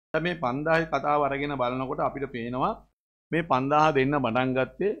මේ 5000 කතාව අරගෙන බලනකොට අපිට පේනවා මේ 5000 දෙන්න පටන්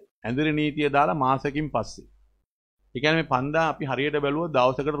ගත්තේ ඇඳිරි නීතිය දාලා මාසෙකින් පස්සේ. ඒ කියන්නේ මේ 5000 අපි හරියට බැලුවොත්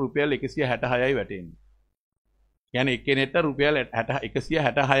දවසකට රුපියල් 166යි වැටෙන්නේ. කියන්නේ එක්කෙනෙක්ට රුපියල්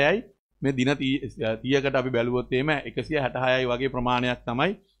 166යි මේ දින 30කට අපි බැලුවොත් එහෙම 166යි වගේ ප්‍රමාණයක්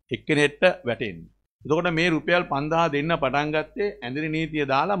තමයි එක්කෙනෙක්ට වැටෙන්නේ. එතකොට මේ රුපියල් 5000 දෙන්න පටන් ගත්තේ ඇඳිරි නීතිය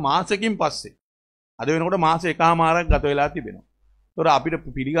දාලා මාසෙකින් පස්සේ. අද වෙනකොට මාස එකමාරක් ගත වෙලා තිබෙනවා. ඒතොර අපිට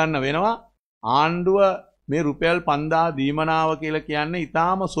පිළිගන්න වෙනවා ආණ්ඩුව මේ රුපියල් 5000 දීමනාව කියලා කියන්නේ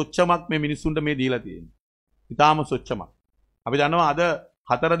ඊටාම සොච්චමක් මේ මිනිස්සුන්ට මේ දීලා තියෙන්නේ. ඊටාම සොච්චමක්. අපි දන්නවා අද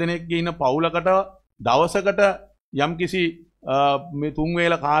 4 දිනක් ඉන්න පවුලකට දවසකට යම්කිසි මේ 3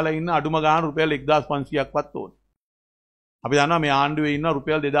 වේල කාලේ ඉන්න අඩුම ගාන රුපියල් 1500ක්වත් ඕන. අපි දන්නවා මේ ආණ්ඩුවේ ඉන්න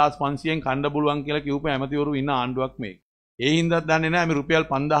රුපියල් 2500න් කන්න පුළුවන් කියලා කියූප ඇමතිවරු ඉන්න ආණ්ඩුවක් මේක. ඒ හින්දාත් දන්නේ නැහැ මේ රුපියල්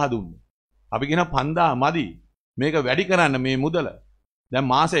 5000 දුන්නේ. අපි කියන 5000 මදි. මේක වැඩි කරන්න මේ මුදල. දැන්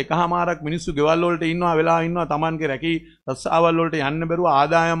මාස එකමාරක් මිනිස්සු ගෙවල් වලට ඉන්නවා වෙලා ඉන්නවා Tamanගේ රැකී රස්සාවල් වලට යන්න බැරුව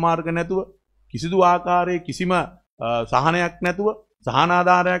ආදායම් මාර්ග නැතුව කිසිදු ආකාරයේ කිසිම සහනයක් නැතුව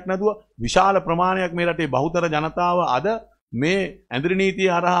සහනාධාරයක් නැතුව විශාල ප්‍රමාණයක් මේ රටේ බහුතර ජනතාව අද මේ ඇඳිරි නීතිය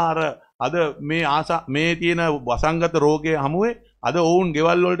හරහා අද මේ තියෙන වසංගත රෝගයේ හමුවේ අද ඔවුන්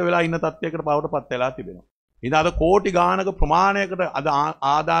ගෙවල් වලට වෙලා ඉන්න තත්යකට බවටපත් වෙලා තිබෙනවා. ඉතින් අද කෝටි ගානක ප්‍රමාණයකට අද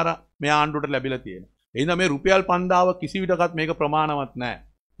ආධාර මේ ආණ්ඩුවට ලැබිලා තියෙනවා. එහෙනම් මේ රුපියල් 5000 කිසි විටකත් මේක ප්‍රමාණවත් නැහැ.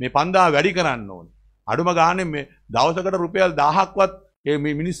 මේ 5000 වැඩි කරන්න ඕනේ. අඩුම ගානේ මේ දවසකට රුපියල් 1000ක්වත්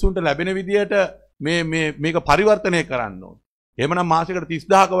මේ මිනිස්සුන්ට ලැබෙන විදියට මේක පරිවර්තනය කරන්න ඕනේ. එහෙමනම් මාසෙකට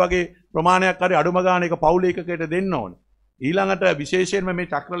 30000ක වගේ ප්‍රමාණයක් හරි අඩුම ගානේ එක පවුල එකකට දෙන්න ඕනේ. ඊළඟට විශේෂයෙන්ම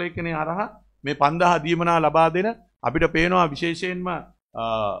මේ චක්‍රලේඛනයේ හරහා මේ 5000 දීමනා ලබා දෙන අපිට පේනවා විශේෂයෙන්ම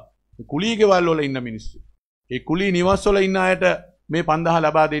කුලී ගෙවල් වල ඉන්න මිනිස්සු. ඒ කුලී නිවස් වල ඉන්න අයට මේ 5000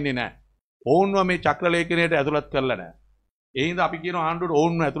 ලබා දෙන්නේ නැහැ. ඔවුන්ව මේ චක්‍රලේඛනයට ඇතුළත් කරලා නැහැ. ඒ හින්දා අපි කියන ආණ්ඩුවට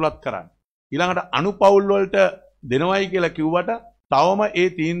ඔවුන්ව ඇතුළත් කරන්න. ඊළඟට අනුපවුල් වලට දෙනවයි කියලා කිව්වට තවම ඒ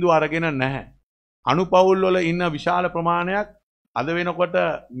තීන්දුව අරගෙන නැහැ. අනුපවුල් වල ඉන්න විශාල ප්‍රමාණයක් අද වෙනකොට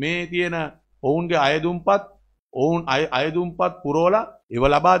මේ තියෙන ඔවුන්ගේ අයදුම්පත් පුරවලා ඒව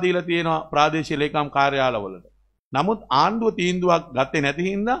ලබා දීලා තියෙනවා ප්‍රාදේශීය ලේකම් කාර්යාලවලට. නමුත් ආණ්ඩුව තීන්දුවක් ගත්තේ නැති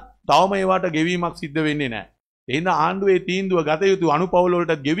හින්දා තවම ඒවට ගෙවීමක් සිද්ධ වෙන්නේ නැහැ. ඒ හින්දා ආණ්ඩුවේ තීන්දුව ගත යුතු අනුපවුල්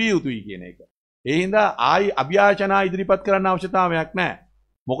වලට ගෙවිය යුතුයි කියන එක. ඒ හින්දා ආයි අභ්‍යාචනා ඉදිරිපත් කරන්න අවශ්‍යතාවයක් නැහැ.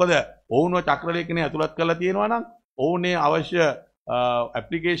 මොකද ඔවුන්ව චක්‍රලේඛනයේ ඇතුළත් කරලා තියෙනවා නම් ඔවුනේ අවශ්‍ය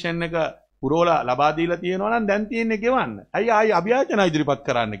ඇප්ලිකේෂන් එක පුරවලා ලබා දීලා තියෙනවා නම් දැන් තියෙන්නේ ගෙවන්න. ආයි අභ්‍යාචනා ඉදිරිපත්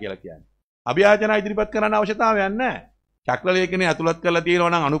කරන්න කියලා කියන්නේ. අභ්‍යාචනා ඉදිරිපත් කරන්න අවශ්‍යතාවයක් නැහැ. චක්‍රලේඛනයේ ඇතුළත් කරලා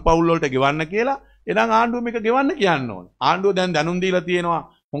තියෙනවා නම් අනුපවුල් වලට ගෙවන්න කියලා. එහෙනම් ආණ්ඩුව මේක ගෙවන්න කියන්න ඕනේ. ආණ්ඩුව දැන් දැනුම් දීලා තියෙනවා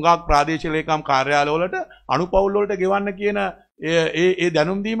හුඟක් ප්‍රාදේශීය ලේකම් කාර්යාලවලට අනුපවුල් වලට ගෙවන්න කියන ඒ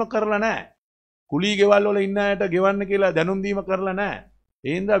දැනුම් දීම කරලා නැහැ. කුලී ගෙවල් වල ඉන්න අයට ගෙවන්න කියලා දැනුම් දීම කරලා නැහැ.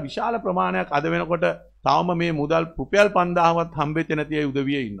 ඒ හින්දා විශාල ප්‍රමාණයක් අද වෙනකොට තාම මේ මුදල් රුපියල් 5000වත් හම්බෙච්ච නැති අය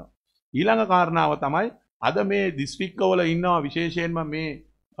උදවියේ ඉන්නවා. ඊළඟ කාරණාව තමයි අද මේ දිස්ත්‍රික්කවල ඉන්නවා විශේෂයෙන්ම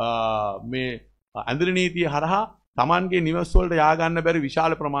මේ ඇඳිරි නීතිය හරහා Tamanගේ නිවස් වලට යා ගන්න බැරි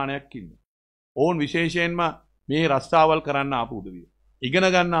විශාල ප්‍රමාණයක් ඉන්නවා. ඕන් විශේෂයෙන්ම මේ රස්සාවල් කරන්න ආපු උදවිය. ඉගෙන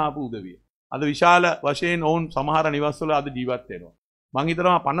ගන්න ආපු උදවිය. අද විශාල වශයෙන් ඔවුන් සමහර නිවස්වල අද ජීවත් වෙනවා. මං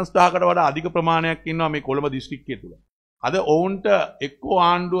හිතනවා 50000කට වඩා අධික ප්‍රමාණයක් ඉන්නවා මේ කොළඹ දිස්ත්‍රික්කය තුල. අද ඔවුන්ට එක්කෝ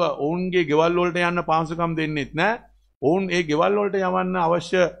ආණ්ඩුව ඔවුන්ගේ ගෙවල් වලට යන්න පහසුකම් දෙන්නෙත් නැහැ. ඔවුන් ඒ ගෙවල් වලට යවන්න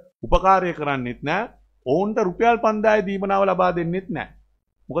අවශ්‍ය උපකාරය කරන්නෙත් නැහැ. ඔවුන්ට රුපියල් 5000 දීමනාව ලබා දෙන්නෙත් නැහැ.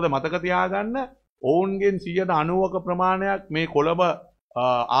 මොකද මතක තියාගන්න ඔවුන්ගෙන් 90%ක ප්‍රමාණයක් මේ කොළඹ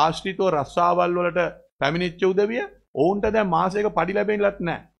ආශ්‍රිතව රස්සාවල් වලට පැමිණිච්ච උදවිය ඔවුන්ට දැන් මාසයක පඩි ලැබෙන්නේවත්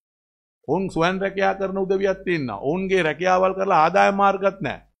නැහැ. ඔවුන් ස්වයං රැකියාව කරන උදවියක් තියෙනවා. ඔවුන්ගේ රැකියාවල් කරලා ආදායම් මාර්ගත්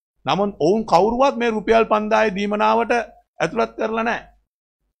නැහැ. නමුත් ඔවුන් කවුරුවත් මේ රුපියල් 5000 දීමනාවට ඇතුළත් කරලා නැහැ.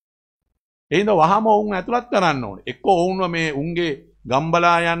 ඒ හින්දා වහම ඔවුන් ඇතුළත් කරන්න ඕනේ. එක්ක ඔවුන්ව මේ උන්ගේ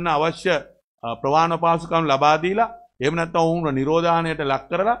ගම්බලා යන්න අවශ්‍ය ප්‍රවාහන පහසුකම් ලබා දීලා එහෙම නැත්නම් ඔවුන්ව නිරෝධානයට ලක්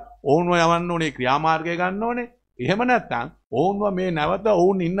කරලා ඔවුන්ව යවන්න ඕනේ ක්‍රියාමාර්ගය ගන්න ඕනේ. එහෙම නැත්නම් ඔවුන්ව මේ නැවත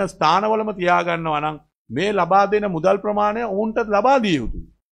ඔවුන් ඉන්න ස්ථානවලම තියා ගන්නවා නම් මේ ලබා දෙන මුදල් ප්‍රමාණය ඔවුන්ට ලබා දිය යුතුයි.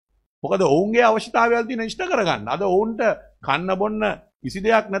 මොකද ඔවුන්ගේ අවශ්‍යතාවයල් තියෙන ඉෂ්ට කරගන්න. අද ඔවුන්ට කන්න බොන්න කිසි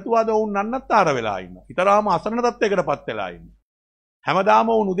දෙයක් නැතුව අද ඔවුන් නන්නත්තර වෙලා ඉන්නවා. ඊතරාම අසරණ තත්යකටපත් වෙලා ඉන්නවා. හැමදාම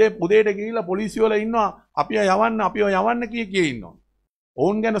ඔවුන් උදේට ගිහිල්ලා පොලිසිය වල ඉන්නවා. අපිව යවන්න කිය ඉන්නවා.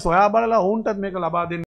 ඔවුන් ගැන සොයා බලලා ඔවුන්ටත් මේක ලබා දෙන්න